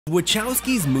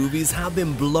Wachowski's movies have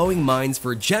been blowing minds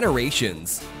for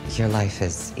generations. Your life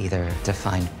is either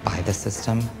defined by the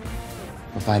system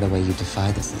or by the way you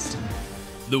defy the system.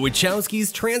 The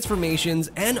Wachowskis'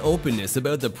 transformations and openness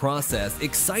about the process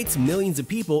excites millions of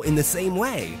people in the same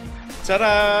way.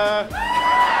 Ta-da!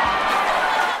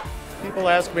 People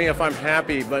ask me if I'm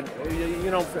happy, but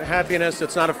you know, happiness,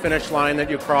 it's not a finish line that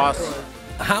you cross.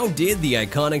 How did the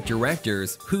iconic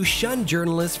directors, who shunned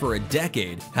journalists for a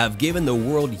decade, have given the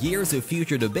world years of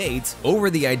future debates over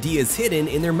the ideas hidden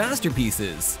in their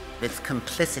masterpieces? It's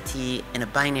complicity in a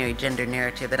binary gender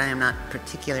narrative that I am not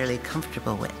particularly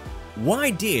comfortable with. Why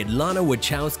did Lana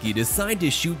Wachowski decide to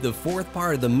shoot the fourth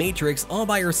part of The Matrix all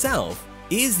by herself?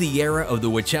 Is the era of the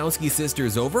Wachowski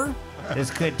sisters over?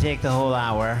 This could take the whole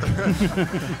hour.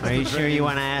 Are you sure you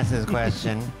want to ask this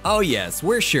question? Oh yes,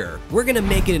 we're sure. We're gonna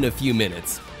make it in a few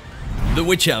minutes. The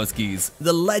Wachowskis,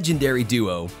 the legendary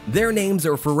duo. Their names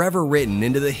are forever written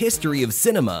into the history of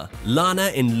cinema.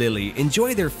 Lana and Lilly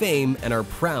enjoy their fame and are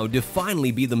proud to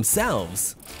finally be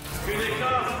themselves. Here they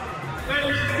come.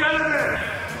 Ladies and gentlemen,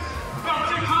 about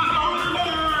to cross over the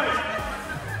line,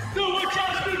 the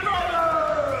Wachowski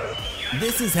brothers!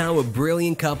 This is how a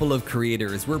brilliant couple of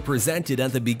creators were presented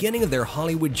at the beginning of their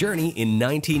Hollywood journey in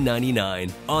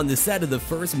 1999 on the set of the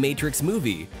first Matrix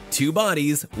movie. Two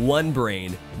bodies, one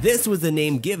brain. This was the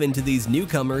name given to these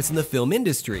newcomers in the film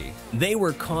industry. They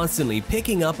were constantly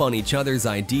picking up on each other's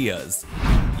ideas.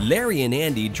 Larry and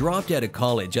Andy dropped out of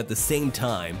college at the same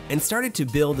time and started to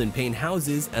build and paint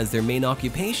houses as their main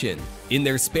occupation. In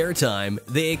their spare time,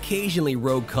 they occasionally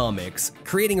wrote comics,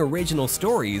 creating original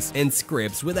stories and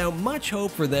scripts without much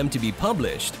hope for them to be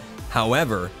published.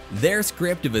 However, their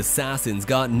script of Assassins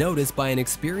got noticed by an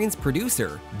experienced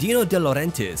producer, Dino De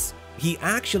Laurentiis. He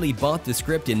actually bought the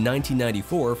script in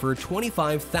 1994 for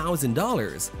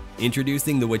 $25,000,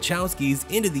 introducing the Wachowskis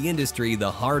into the industry the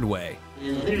hard way.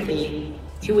 And literally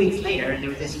 2 weeks later, there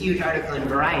was this huge article in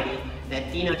Variety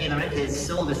that Dino De Laurentiis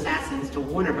sold Assassins to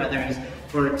Warner Brothers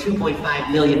for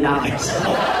 $2.5 million.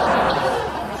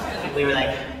 And we were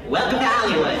like, welcome to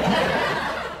Hollywood.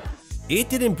 It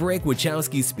didn't break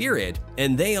Wachowski's spirit,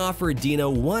 and they offered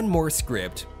Dino one more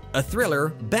script, a thriller,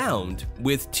 Bound,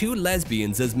 with two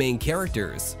lesbians as main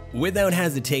characters. Without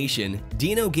hesitation,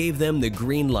 Dino gave them the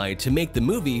green light to make the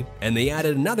movie, and they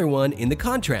added another one in the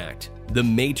contract, The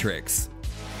Matrix.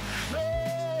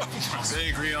 They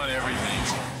agree on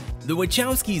everything. The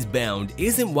Wachowskis' Bound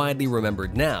isn't widely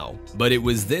remembered now, but it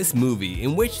was this movie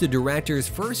in which the directors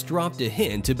first dropped a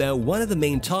hint about one of the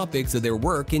main topics of their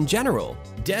work in general: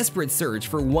 desperate search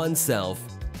for oneself.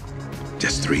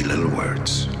 Just 3 little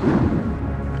words.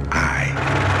 I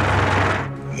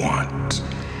want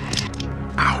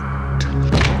out.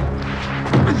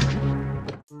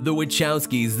 The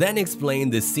Wachowskis then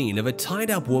explained the scene of a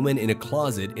tied-up woman in a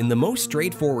closet in the most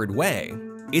straightforward way.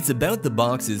 It's about the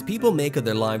boxes people make of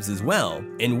their lives as well,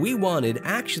 and we wanted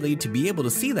actually to be able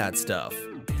to see that stuff.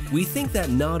 We think that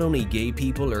not only gay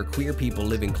people or queer people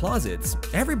live in closets,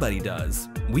 everybody does.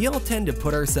 We all tend to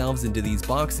put ourselves into these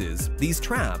boxes, these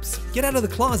traps. Get out of the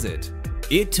closet.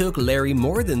 It took Larry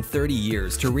more than 30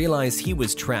 years to realize he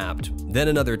was trapped, then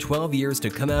another 12 years to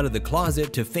come out of the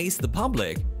closet to face the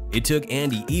public. It took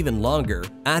Andy even longer.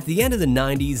 At the end of the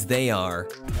 90s, they are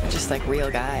just like real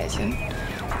guys, and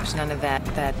there's none of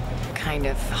that kind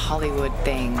of Hollywood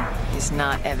thing is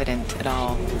not evident at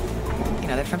all. You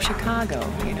know, they're from Chicago,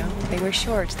 you know. They wear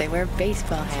shorts, they wear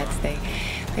baseball hats,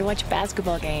 they watch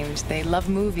basketball games, they love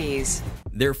movies.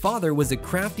 Their father was a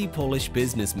crafty Polish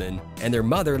businessman, and their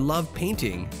mother loved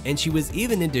painting, and she was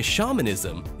even into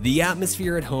shamanism. The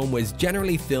atmosphere at home was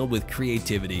generally filled with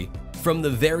creativity. From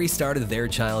the very start of their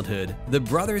childhood, the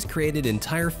brothers created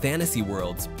entire fantasy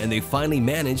worlds, and they finally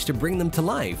managed to bring them to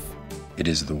life. It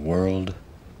is the world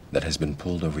that has been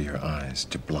pulled over your eyes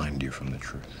to blind you from the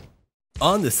truth.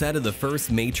 On the set of the first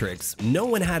Matrix, no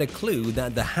one had a clue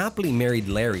that the happily married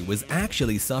Larry was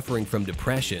actually suffering from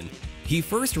depression. He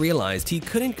first realized he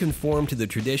couldn't conform to the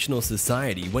traditional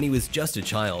society when he was just a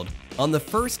child. On the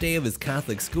first day of his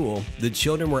Catholic school, the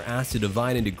children were asked to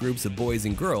divide into groups of boys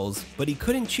and girls, but he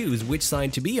couldn't choose which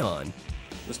side to be on.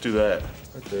 Let's do that.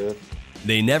 Okay.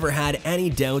 They never had any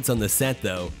doubts on the set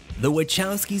though. The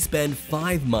Wachowskis spent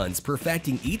 5 months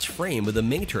perfecting each frame of The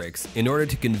Matrix in order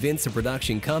to convince the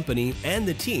production company and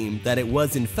the team that it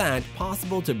was in fact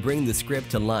possible to bring the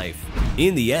script to life.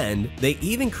 In the end, they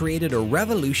even created a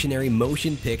revolutionary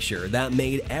motion picture that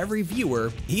made every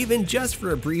viewer, even just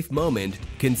for a brief moment,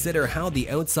 consider how the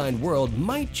outside world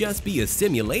might just be a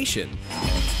simulation.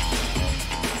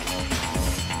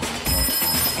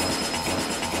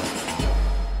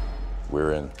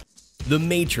 We're in. The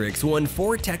Matrix won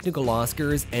 4 technical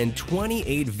Oscars and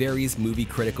 28 various movie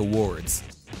critic awards.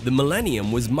 The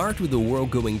millennium was marked with the world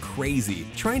going crazy,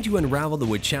 trying to unravel the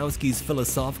Wachowskis'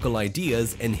 philosophical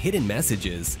ideas and hidden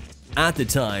messages. At the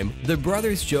time, the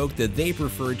brothers joked that they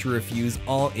preferred to refuse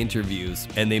all interviews,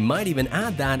 and they might even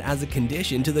add that as a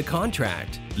condition to the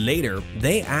contract. Later,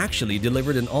 they actually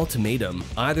delivered an ultimatum.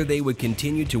 Either they would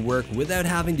continue to work without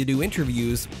having to do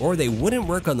interviews, or they wouldn't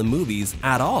work on the movies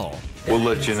at all. We'll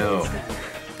let you know.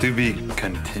 To be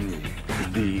continued.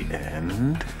 The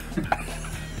end?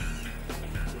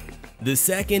 The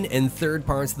second and third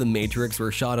parts of The Matrix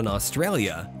were shot in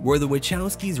Australia, where the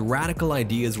Wachowskis' radical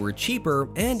ideas were cheaper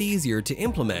and easier to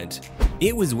implement.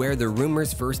 It was where the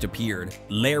rumors first appeared.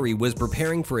 Larry was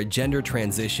preparing for a gender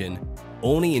transition.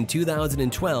 Only in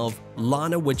 2012,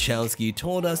 Lana Wachowski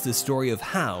told us the story of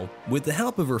how, with the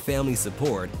help of her family's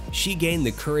support, she gained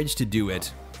the courage to do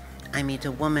it. I meet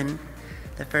a woman,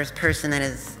 the first person that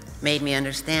has made me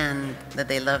understand that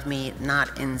they love me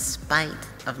not in spite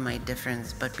of my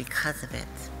difference, but because of it.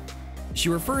 She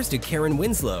refers to Karen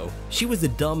Winslow. She was a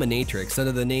dominatrix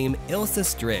under the name Ilsa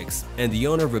Strix and the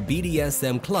owner of a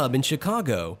BDSM club in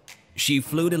Chicago. She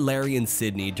flew to Larry in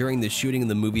Sydney during the shooting of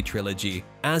the movie trilogy.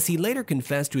 As he later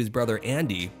confessed to his brother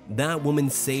Andy, that woman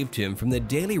saved him from the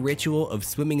daily ritual of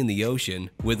swimming in the ocean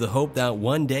with the hope that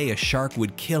one day a shark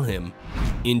would kill him.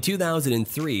 In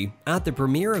 2003, at the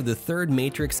premiere of the third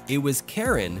Matrix, it was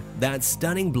Karen, that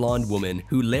stunning blonde woman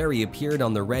who Larry appeared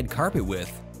on the red carpet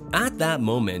with. At that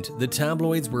moment, the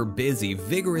tabloids were busy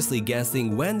vigorously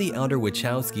guessing when the elder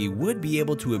Wachowski would be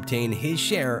able to obtain his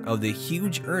share of the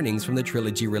huge earnings from the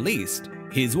trilogy released.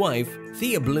 His wife,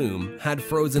 Thea Bloom, had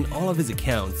frozen all of his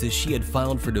accounts as she had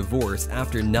filed for divorce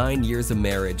after 9 years of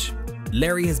marriage.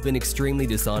 Larry has been extremely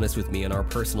dishonest with me in our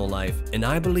personal life, and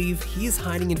I believe he is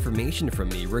hiding information from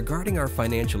me regarding our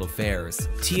financial affairs.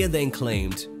 Tia then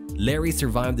claimed, Larry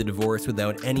survived the divorce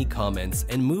without any comments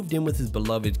and moved in with his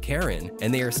beloved Karen,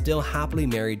 and they are still happily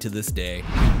married to this day.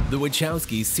 The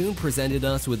Wachowskis soon presented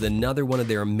us with another one of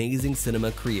their amazing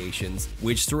cinema creations,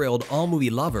 which thrilled all movie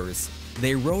lovers.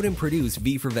 They wrote and produced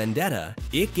V for Vendetta.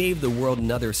 It gave the world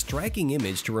another striking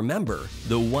image to remember,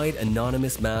 the white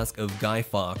anonymous mask of Guy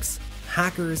Fawkes.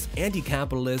 Hackers,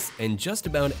 anti-capitalists, and just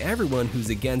about everyone who's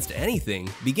against anything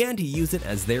began to use it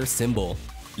as their symbol.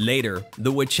 Later,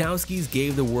 the Wachowskis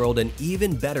gave the world an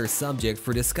even better subject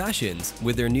for discussions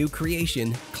with their new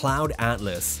creation, Cloud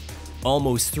Atlas.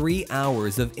 Almost 3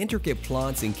 hours of intricate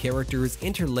plots and characters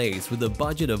interlaced with a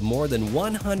budget of more than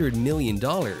 $100 million.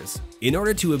 In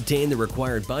order to obtain the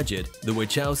required budget, the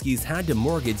Wachowskis had to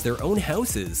mortgage their own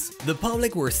houses. The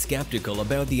public were skeptical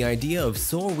about the idea of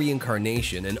soul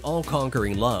reincarnation and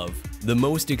all-conquering love. The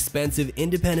most expensive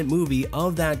independent movie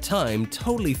of that time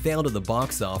totally failed at the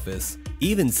box office.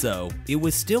 Even so, it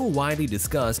was still widely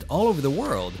discussed all over the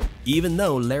world. Even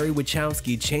though Larry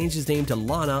Wachowski changed his name to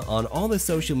Lana on all the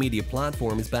social media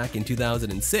platforms back in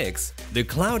 2006, the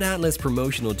Cloud Atlas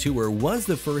promotional tour was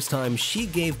the first time she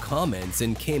gave comments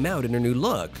and came out in her new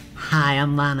look. Hi,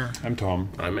 I'm Lana. I'm Tom.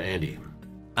 I'm Andy.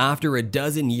 After a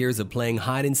dozen years of playing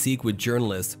hide-and-seek with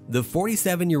journalists, the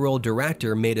 47-year-old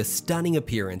director made a stunning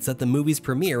appearance at the movie's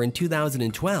premiere in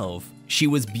 2012. She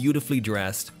was beautifully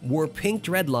dressed, wore pink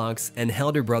dreadlocks, and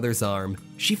held her brother's arm.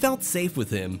 She felt safe with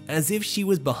him, as if she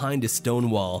was behind a stone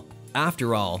wall.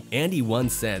 After all, Andy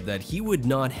once said that he would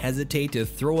not hesitate to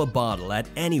throw a bottle at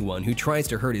anyone who tries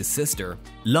to hurt his sister.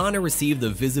 Lana received the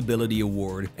Visibility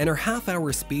Award, and her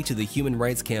half-hour speech to the Human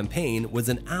Rights Campaign was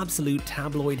an absolute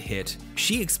tabloid hit.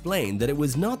 She explained that it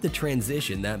was not the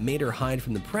transition that made her hide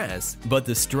from the press, but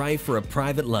the strife for a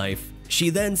private life. She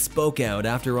then spoke out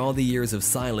after all the years of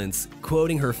silence,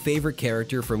 quoting her favorite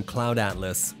character from Cloud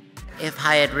Atlas. If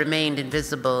I had remained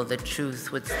invisible, the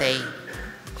truth would stay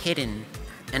hidden,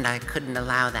 and I couldn't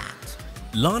allow that.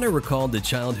 Lana recalled the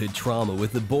childhood trauma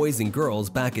with the boys and girls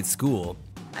back at school.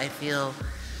 I feel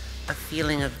a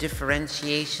feeling of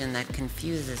differentiation that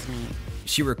confuses me.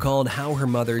 She recalled how her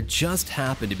mother just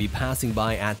happened to be passing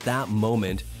by at that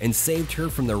moment and saved her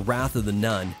from the wrath of the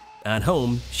nun. At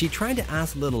home, she tried to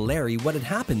ask little Larry what had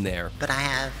happened there. But I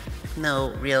have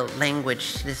no real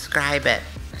language to describe it.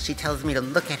 She tells me to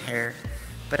look at her,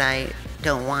 but I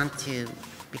don't want to,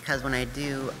 because when I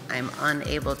do, I'm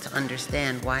unable to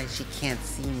understand why she can't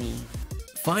see me.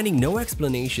 Finding no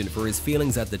explanation for his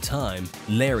feelings at the time,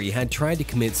 Larry had tried to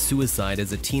commit suicide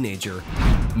as a teenager.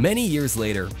 Many years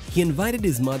later, he invited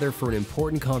his mother for an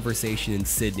important conversation in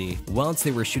Sydney whilst they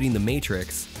were shooting The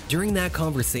Matrix. During that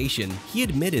conversation, he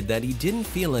admitted that he didn't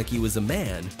feel like he was a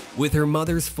man. With her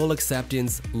mother's full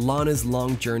acceptance, Lana's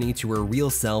long journey to her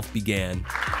real self began.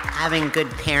 Having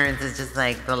good parents is just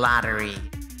like the lottery.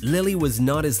 Lilly was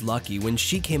not as lucky when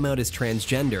she came out as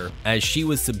transgender, as she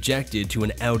was subjected to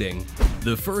an outing.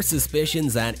 The first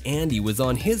suspicions that Andy was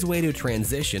on his way to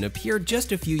transition appeared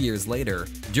just a few years later.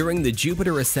 During the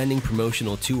Jupiter Ascending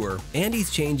promotional tour, Andy's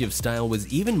change of style was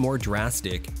even more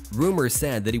drastic. Rumors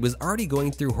said that he was already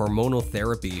going through hormonal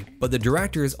therapy, but the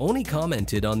directors only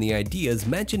commented on the ideas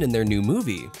mentioned in their new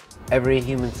movie. Every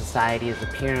human society is a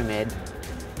pyramid,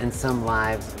 and some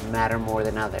lives matter more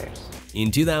than others. In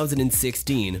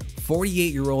 2016,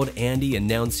 48-year-old Andy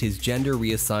announced his gender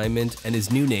reassignment and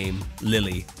his new name,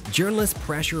 Lilly. Journalist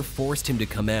pressure forced him to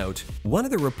come out. One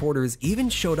of the reporters even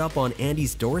showed up on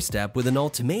Andy's doorstep with an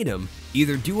ultimatum: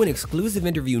 either do an exclusive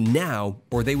interview now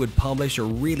or they would publish a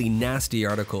really nasty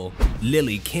article.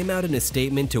 Lilly came out in a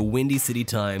statement to Windy City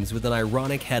Times with an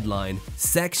ironic headline: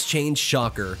 "Sex change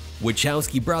shocker.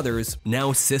 Wachowski brothers,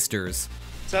 now sisters."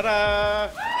 Ta-da!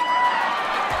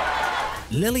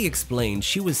 Lilly explained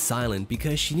she was silent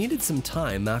because she needed some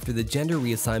time after the gender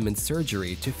reassignment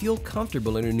surgery to feel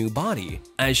comfortable in her new body.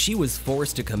 As she was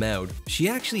forced to come out, she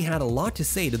actually had a lot to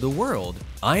say to the world.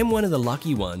 "I am one of the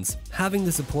lucky ones. Having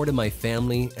the support of my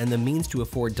family and the means to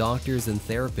afford doctors and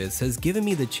therapists has given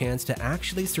me the chance to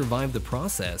actually survive the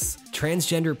process.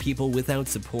 Transgender people without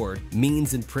support,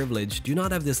 means, and privilege do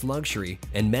not have this luxury,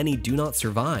 and many do not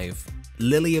survive."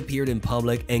 Lilly appeared in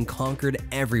public and conquered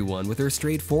everyone with her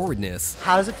straightforwardness.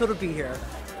 How does it feel to be here?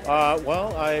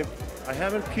 Well, I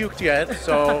haven't puked yet,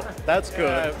 so that's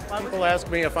good. People ask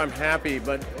me if I'm happy,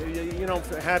 but you know,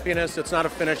 happiness, it's not a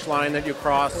finish line that you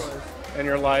cross in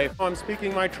your life. I'm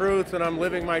speaking my truth and I'm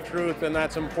living my truth, and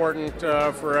that's important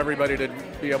for everybody to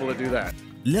be able to do that.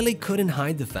 Lilly couldn't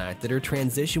hide the fact that her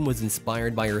transition was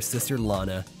inspired by her sister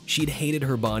Lana. She'd hated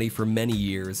her body for many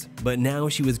years, but now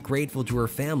she was grateful to her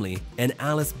family and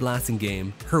Alice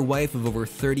Blassingame, her wife of over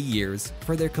 30 years,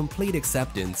 for their complete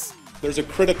acceptance. There's a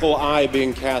critical eye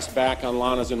being cast back on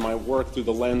Lana's and my work through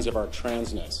the lens of our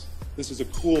transness. This is a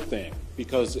cool thing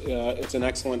because it's an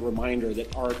excellent reminder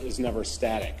that art is never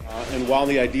static. And while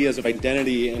the ideas of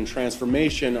identity and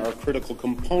transformation are critical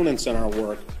components in our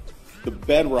work, the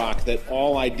bedrock that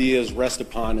all ideas rest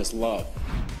upon is love.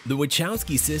 The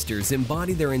Wachowski sisters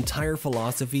embody their entire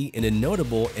philosophy in a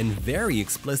notable and very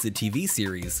explicit TV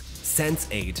series,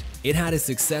 Sense8. It had a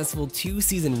successful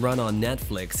 2-season run on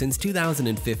Netflix since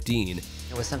 2015.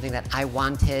 It was something that I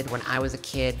wanted when I was a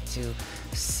kid, to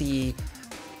see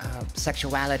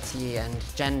sexuality and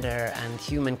gender and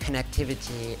human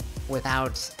connectivity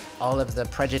without all of the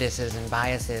prejudices and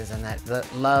biases, and that the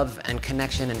love and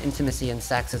connection and intimacy and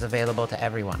sex is available to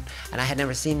everyone. And I had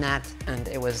never seen that, and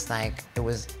it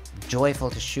was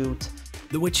joyful to shoot.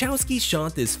 The Wachowskis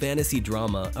shot this fantasy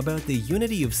drama about the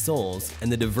unity of souls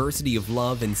and the diversity of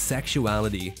love and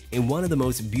sexuality in one of the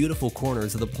most beautiful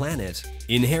corners of the planet.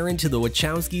 Inherent to the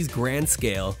Wachowskis' grand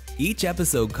scale, each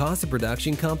episode cost the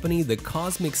production company the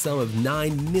cosmic sum of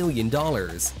 $9 million.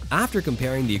 After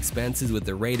comparing the expenses with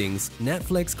the ratings,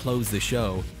 Netflix closed the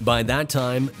show. By that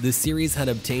time, the series had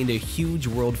obtained a huge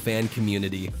world fan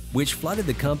community, which flooded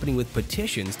the company with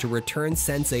petitions to return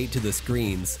Sense8 to the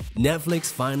screens. Netflix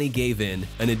finally gave in.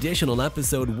 An additional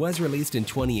episode was released in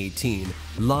 2018.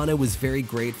 Lana was very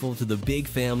grateful to the big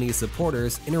family of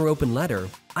supporters in her open letter.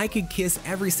 "I could kiss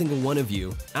every single one of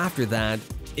you. After that,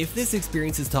 if this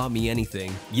experience has taught me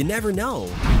anything, you never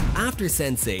know." After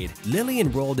Sense8, Lilly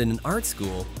enrolled in an art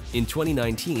school. In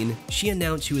 2019, she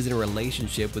announced she was in a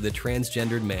relationship with a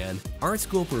transgendered man, art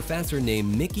school professor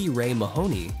named Mickey Ray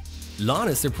Mahoney.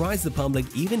 Lana surprised the public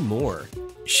even more.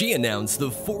 She announced the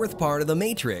 4th part of The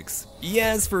Matrix.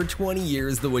 Yes, for 20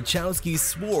 years the Wachowskis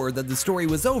swore that the story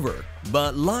was over,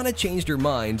 but Lana changed her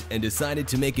mind and decided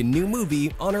to make a new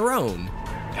movie on her own.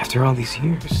 After all these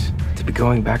years, to be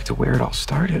going back to where it all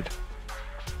started.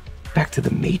 Back to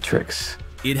The Matrix.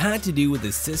 It had to do with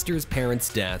the sisters' parents'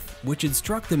 death, which had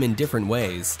struck them in different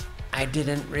ways. I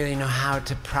didn't really know how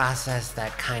to process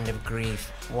that kind of grief.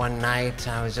 One night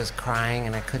I was just crying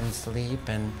and I couldn't sleep,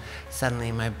 and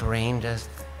suddenly my brain just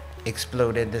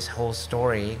exploded this whole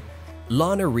story.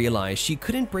 Lana realized she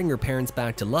couldn't bring her parents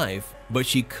back to life, but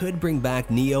she could bring back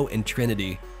Neo and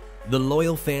Trinity. The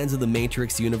loyal fans of the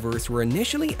Matrix universe were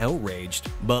initially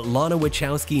outraged, but Lana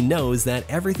Wachowski knows that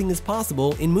everything is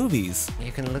possible in movies.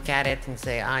 You can look at it and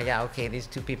say, yeah, okay, these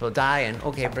 2 people die, and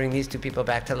okay, bring these 2 people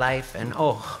back to life, and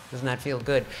oh, doesn't that feel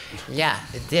good? Yeah,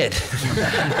 it did.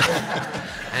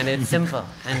 And it's simple,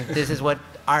 and this is what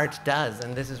art does,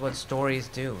 and this is what stories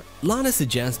do. Lana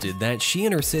suggested that she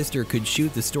and her sister could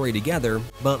shoot the story together,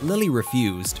 but Lilly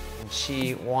refused.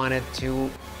 She wanted to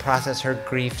process her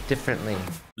grief differently.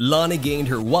 Lana gained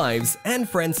her wives and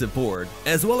friend support,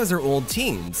 as well as her old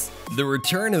teams. The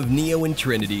return of Neo and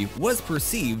Trinity was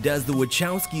perceived as the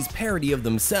Wachowskis' parody of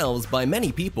themselves by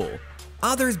many people.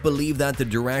 Others believe that the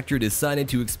director decided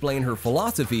to explain her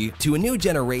philosophy to a new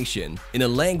generation in a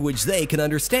language they can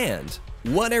understand.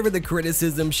 Whatever the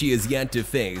criticism she has yet to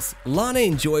face, Lana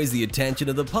enjoys the attention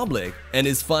of the public and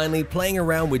is finally playing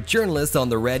around with journalists on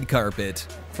the red carpet.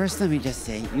 First, let me just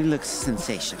say, you look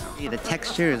sensational. The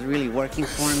texture is really working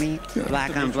for me.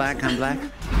 Black on black on black.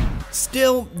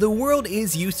 Still, the world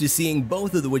is used to seeing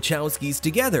both of the Wachowskis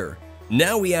together.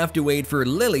 Now we have to wait for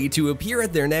Lilly to appear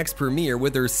at their next premiere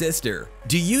with her sister.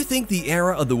 Do you think the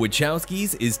era of the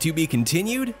Wachowskis is to be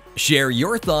continued? Share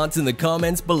your thoughts in the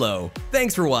comments below.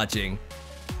 Thanks for watching.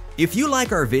 If you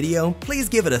like our video, please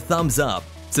give it a thumbs up,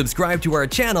 subscribe to our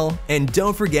channel, and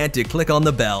don't forget to click on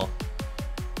the bell.